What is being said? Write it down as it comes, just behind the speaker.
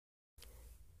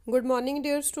Good morning,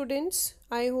 dear students.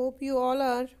 I hope you all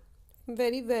are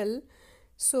very well.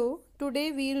 So,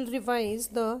 today we'll revise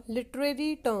the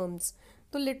literary terms.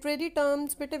 तो literary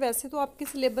terms बेटे वैसे तो आपके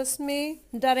syllabus में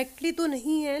directly तो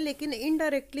नहीं है, लेकिन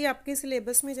इनडायरेक्टली आपके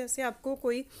सिलेबस में जैसे आपको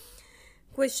कोई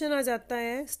क्वेश्चन आ जाता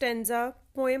है, स्टेंजा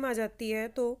पोएम आ जाती है,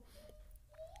 तो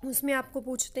उसमें आपको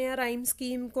पूछते हैं राइम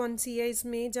स्कीम कौन सी है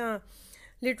इसमें, जहाँ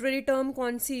लिटरेरी टर्म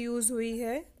कौन सी यूज़ हुई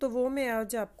है, तो वो मैं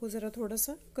आज आपको ज़रा थोड़ा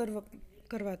सा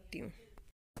करवाती हूँ.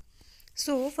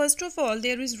 So first of all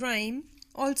there is rhyme,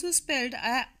 also spelled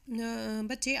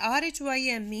बच्चे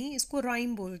RHYME, इसको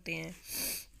राइम बोलते हैं.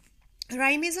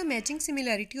 Rhyme is a matching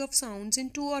similarity of sounds in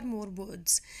to और मोर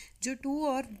वर्ड्स. जो टू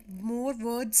और मोर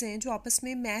वर्ड्स हैं जो आपस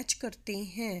में मैच करते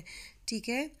हैं, ठीक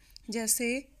है,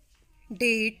 जैसे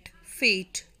date,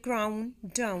 fate, crown,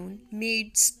 down,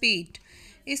 made, spade,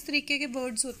 इस तरीके के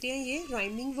वर्ड्स होते हैं, ये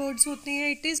राइमिंग वर्ड्स होते हैं.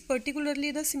 It is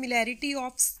particularly the similarity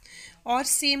of और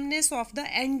sameness of the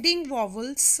ending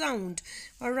vowel sound.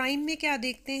 और राइम में क्या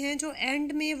देखते हैं, जो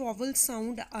एंड में वॉवल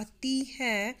साउंड आती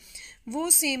है वो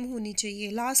सेम होनी चाहिए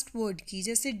लास्ट वर्ड की,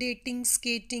 जैसे dating,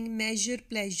 skating, major,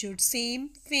 pleasure, same,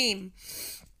 fame.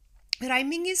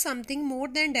 Rhyming is something more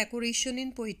than decoration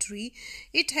in poetry.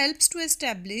 It helps to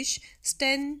establish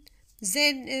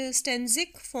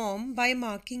stanzic form by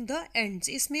marking the ends.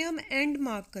 इसमें हम end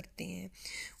mark करते हैं.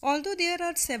 Although there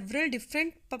are several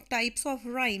different types of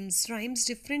rhymes, rhymes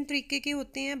different तरीके के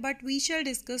होते हैं, but we shall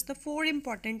discuss the four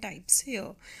important types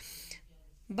here.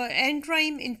 But end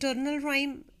rhyme, internal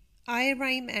rhyme, I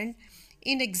rhyme, and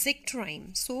inexact rhyme.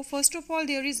 So first of all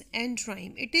there is end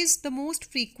rhyme. It is the most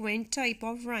frequent type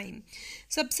of rhyme.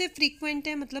 सबसे frequent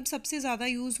है, मतलब सबसे ज़्यादा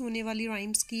use होने वाली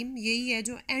rhyme scheme यही है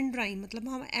जो end rhyme, मतलब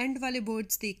हम end वाले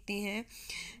words देखते हैं.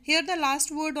 Here the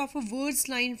last word of a words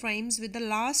line rhymes with the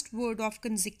last word of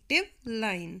consecutive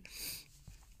line.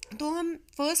 तो हम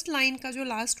फर्स्ट लाइन का जो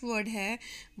लास्ट वर्ड है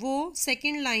वो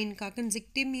सेकेंड लाइन का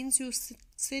कंसेक्टिव मीन्स जो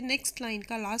उससे नेक्स्ट लाइन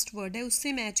का लास्ट वर्ड है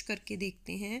उससे मैच करके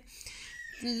देखते हैं.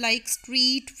 Like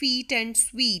street, feet, and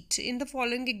sweet. In the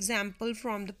following example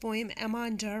from the poem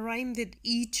Amanda rhyme with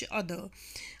each other.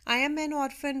 I am an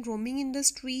orphan roaming in the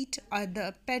street.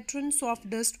 The patron soft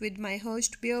dust with my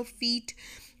hushed bare feet.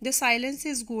 The silence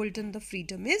is golden, the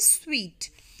freedom is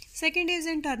sweet. Second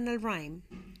is internal rhyme.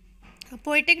 A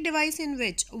poetic device in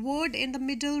which a word in the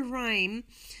middle line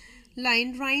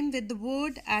rhyme with the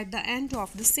word at the end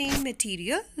of the same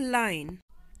material line.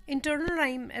 Internal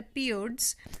rhyme appears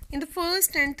in the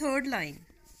first and third line.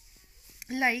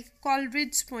 Like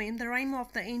Coleridge's poem, The Rhyme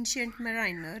of the Ancient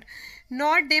Mariner,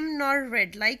 nor dim nor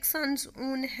red, like sun's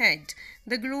own head,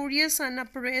 the glorious sun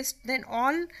oppressed, then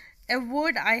all a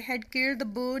word I had killed the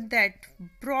bird that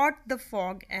brought the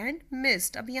fog and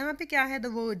mist. अब यहाँ पे क्या है,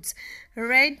 the words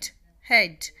red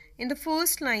head in the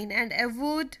first line and a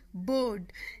word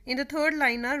bird in the third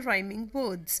line are rhyming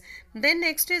words. Then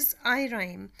next is I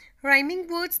rhyme. Rhyming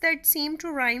words that seem to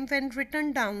rhyme when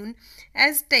written down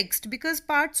as text because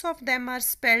parts of them are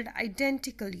spelled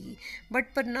identically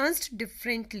but pronounced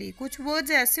differently. कुछ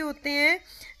words ऐसे होते हैं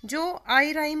जो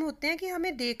आई rhyme होते हैं कि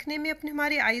हमें देखने में अपने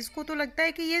हमारे आइज़ को तो लगता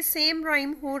है कि ये सेम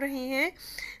राइम हो रहे हैं,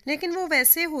 लेकिन वो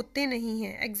वैसे होते नहीं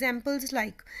हैं. एग्जाम्पल्स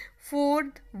लाइक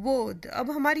फोर्थ वर्ड,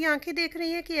 अब हमारी आंखें देख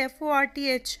रही हैं कि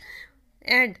FORTH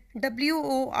एंड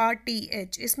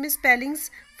WORTH, इसमें स्पेलिंग्स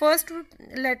फर्स्ट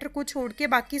लेटर को छोड़ के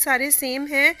बाकी सारे सेम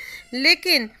हैं,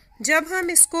 लेकिन जब हम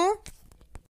इसको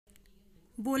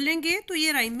बोलेंगे तो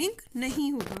ये राइमिंग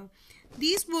नहीं होगा.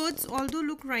 These words although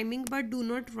look rhyming but do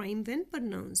not rhyme when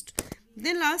pronounced.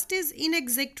 Then last is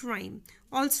inexact rhyme.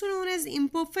 Also known as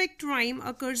imperfect rhyme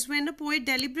occurs when a poet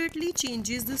deliberately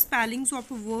changes the spellings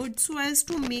of a word so as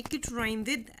to make it rhyme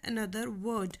with another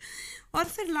word. और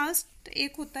फिर last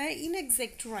एक होता है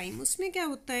इनएग्जैक्ट rhyme. उसमें क्या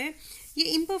होता है, ये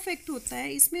इम्परफेक्ट होता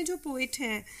है. इसमें जो पोइट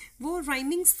है वो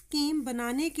राइमिंग स्कीम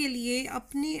बनाने के लिए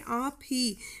अपने आप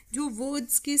ही जो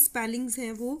वर्ड्स के स्पेलिंग्स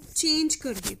हैं वो चेंज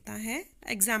कर देता है.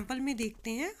 एग्जाम्पल में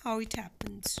देखते हैं how it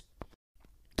happens.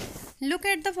 Look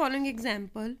at the following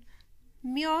example.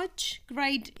 Mioch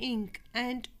cried ink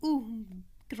and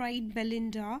cried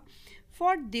Belinda,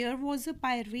 for there was a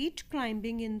pirate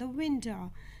climbing in the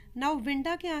window. Now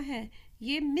window क्या है,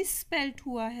 ये misspelled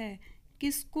हुआ है.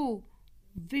 किसको,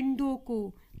 विंडो को,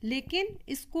 लेकिन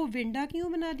इसको विंडा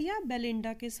क्यों बना दिया,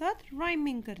 बेलिंडा के साथ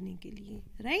राइमिंग करने के लिए,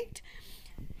 right.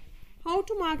 How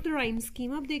to mark the rhyme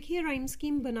scheme. अब देखिए राइम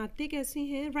स्कीम बनाते कैसे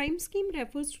हैं. Rhyme scheme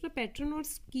refers to the pattern और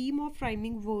scheme of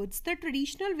rhyming words. The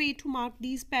traditional way to mark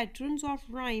these patterns of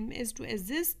rhyme is to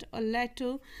exist a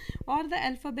letter और the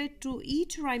alphabet to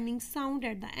each rhyming sound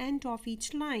at the end of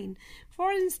each line.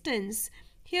 For instance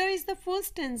Here is the first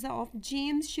stanza of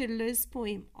James शिरलर्स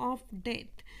poem of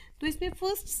death. तो इसमें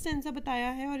first stanza बताया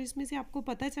है और इसमें से आपको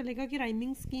पता चलेगा कि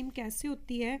राइमिंग स्कीम कैसे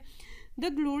होती है।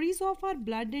 The glories of are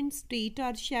blood and state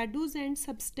are shadows and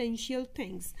substantial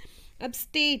things. अब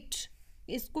स्टेट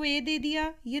इसको ए दे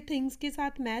दिया, ये थिंग्स के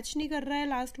साथ मैच नहीं कर रहा है,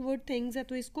 लास्ट वर्ड थिंग्स है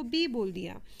तो इसको बी बोल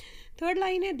दिया। थर्ड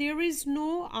लाइन है there is no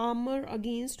armour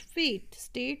against fate.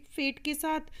 State fate के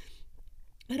साथ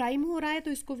राइम हो रहा है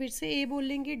तो इसको फिर से ए बोल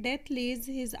लेंगे। Death Lay's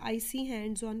his icy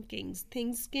hands on Kings.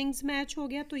 Things Kings match हो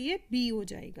गया तो ये बी हो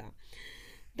जाएगा।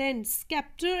 Then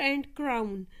sceptre and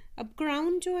crown. अब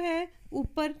क्राउन जो है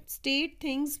ऊपर स्टेट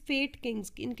थिंग्स फेट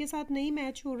किंग्स इनके साथ नहीं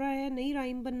मैच हो रहा है, नहीं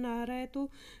राइम बना रहा है तो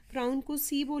क्राउन को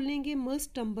सी बोलेंगे।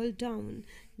 मस्ट टम्बल डाउन,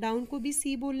 डाउन को भी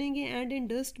सी बोलेंगे। And in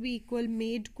dust B equal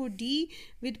made को D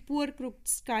with poor crooked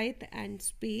scythe and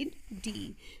spade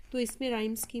D. तो इसमें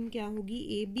राइम स्कीम क्या होगी,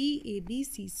 A B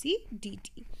C C D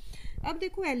T. अब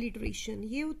देखो एलिट्रेशन,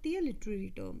 ये होती है literary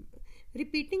term.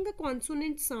 Repeating a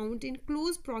consonant sound in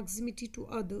close proximity to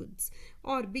others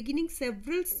or beginning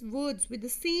several words with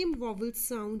the same vowel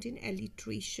sound in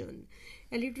alliteration.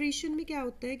 Alliteration में क्या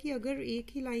होता है कि अगर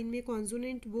एक ही लाइन में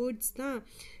consonant words ना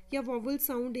या vowel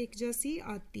sound एक जैसी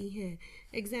आती हैं।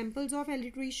 Examples of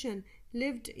alliteration: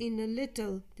 lived in a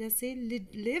little, जैसे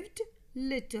lived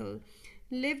little,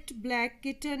 lived black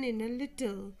kitten in a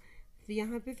little,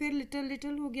 यहाँ पे फिर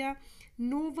little हो गया।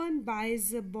 No one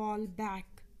buys a ball back,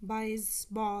 buys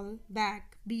ball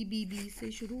back, B से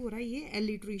शुरू हो रहा है, ये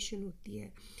एलिट्रेशन होती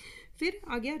है। फिर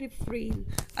आ गया रिफ्रेन,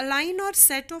 अ लाइन और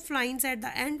set of lines at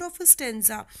the end of a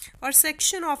stanza और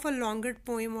section of a longer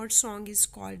poem और song is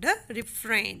called a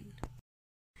refrain.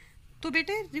 तो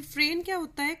बेटे रिफ्रेन क्या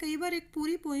होता है, कई बार एक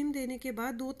पूरी पोएम देने के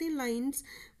बाद 2-3 लाइन्स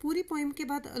पूरी पोएम के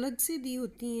बाद अलग से दी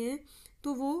होती हैं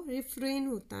तो वो रिफ्रेन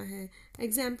होता है।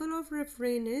 Example of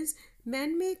refrain is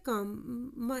man में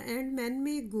कम एंड मैन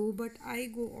में go but I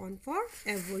go on for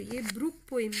ever, ये ब्रुक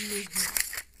पोएम में है।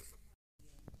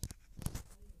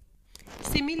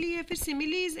 सिमिली है, फिर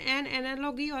सिमिली इज एन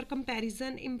एनालॉगी और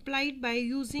comparison implied by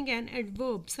using an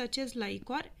adverb such as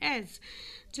like और as.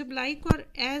 जब लाइक और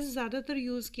एज ज़्यादातर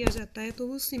यूज़ किया जाता है तो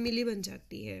वो सिमिली बन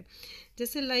जाती है।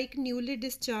 जैसे like newly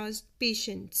discharge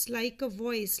patients, like a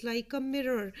voice, like a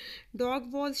mirror,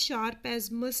 dog was sharp as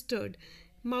mustard,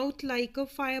 mouth like a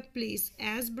fire place,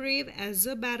 as brave as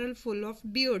a barrel full of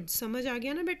beard. समझ आ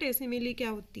गया ना बेटे सिमिली क्या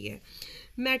होती है।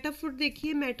 मेटाफोर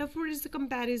देखिए, मेटाफोर इज द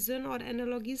कंपैरिजन और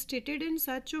analogy stated in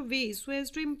such a way so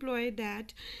as to employ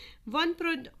that one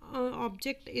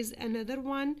object is another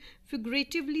one.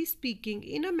 Figuratively speaking,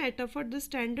 in a metaphor the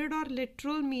standard or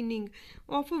literal meaning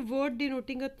of a word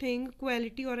denoting a thing,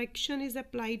 quality or action is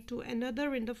applied to another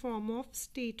in the form of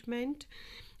statement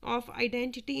of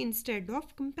identity instead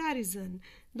of comparison.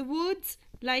 The words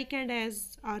like and as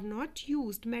are not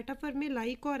used. metaphor में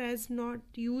like और as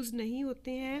not used नहीं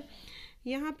होते हैं।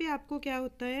 यहाँ पे आपको क्या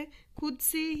होता है, खुद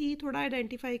से ही थोड़ा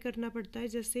आइडेंटिफाई करना पड़ता है।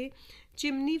 जैसे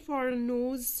chimney for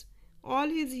knows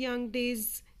all his young days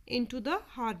into the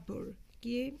harbor,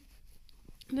 ये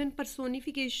then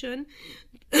personification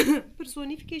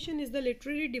personification is the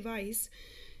literary device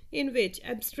in which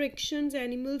abstractions,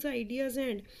 animals, ideas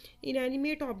and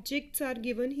inanimate objects are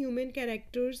given human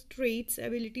characters, traits,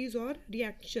 abilities or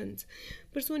reactions.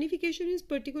 Personification is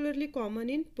particularly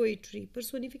common in poetry.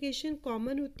 personification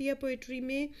common होती है poetry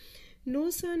में। No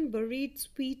sun buried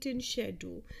sweet in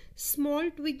shadow, small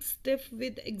twigs stiff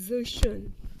with exertion.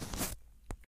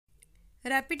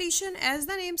 Repetition, as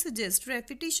the name suggests,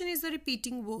 repetition is the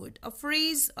repeating word, a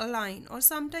phrase, a line, or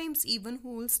sometimes even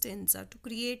whole stanza to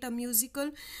create a musical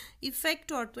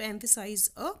effect or to emphasize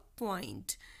a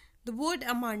point. The word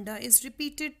Amanda is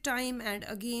repeated time and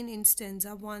again in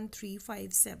stanza 1, 3,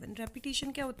 5, 7.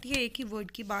 Repetition क्या होती है, एक ही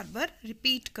word की बार बार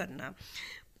repeat करना।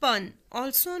 Pun,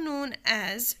 also known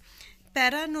as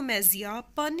paranomasia.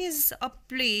 Pun is a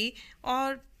play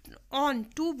or on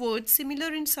two words similar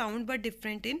in sound but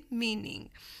different in meaning.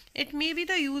 It may be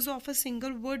the use of a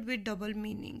single word with double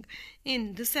meaning. In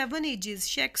The Seven Ages,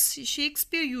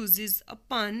 Shakespeare uses a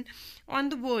pun on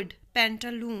the word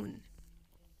pantaloon.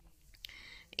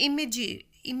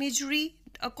 Imagery,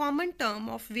 a common term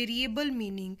of variable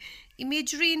meaning.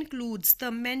 Imagery includes the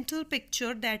mental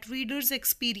picture that readers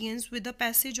experience with the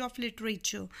passage of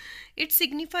literature. It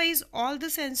signifies all the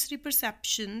sensory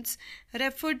perceptions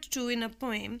referred to in a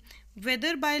poem,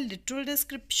 whether by literal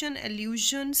description,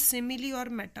 allusion, simile or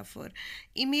metaphor.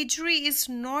 Imagery is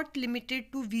not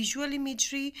limited to visual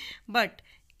imagery, but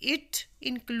it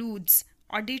includes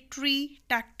auditory,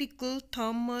 tactical,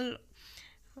 thermal,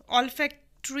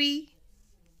 olfactory,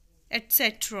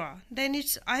 etc. Then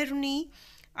it's irony.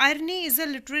 Irony is a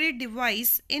literary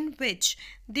device in which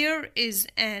there is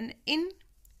an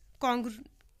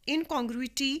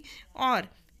incongruity or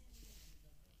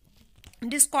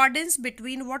discordance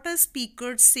between what a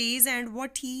speaker says and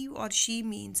what he or she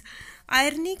means.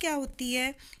 Irony क्या होती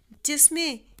है?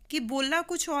 जिसमें कि बोला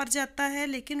कुछ और जाता है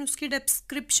लेकिन उसकी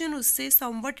डिस्क्रिप्शन उससे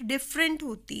समवट डिफरेंट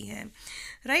होती है,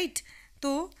 राइट?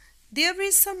 तो there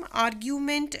is some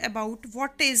argument about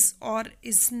what is और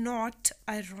इज नॉट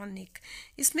आयरॉनिक.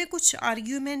 इसमें कुछ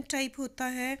आर्ग्यूमेंट टाइप होता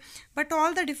है, but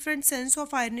all the different sense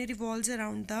of irony revolves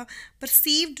around the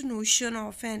perceived notion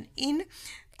of N in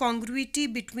congruity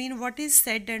between what is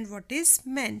said and what is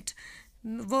meant.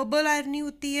 Verbal irony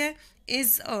होती है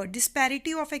is a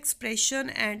disparity of expression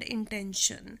and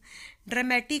intention.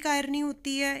 Dramatic irony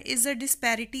होती है is a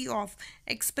disparity of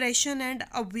expression and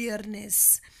awareness.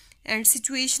 And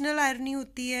situational irony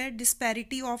होती है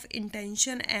disparity of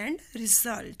intention and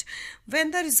result.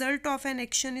 When the result of an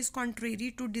action is contrary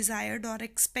to desired और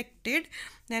expected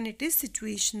then it is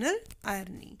situational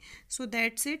irony. So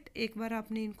that's it. एक बार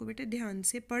आपने इनको बेटे ध्यान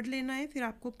से पढ़ लेना है, फिर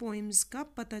आपको पोइम्स का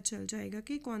पता चल जाएगा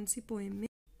कि कौन सी पोइम में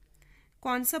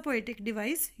कौन सा पोएटिक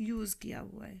डिवाइस यूज़ किया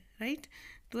हुआ है, राइट?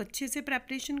 तो अच्छे से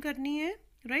प्रेपरेशन करनी है,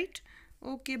 right?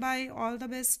 Okay, bye, all the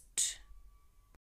best.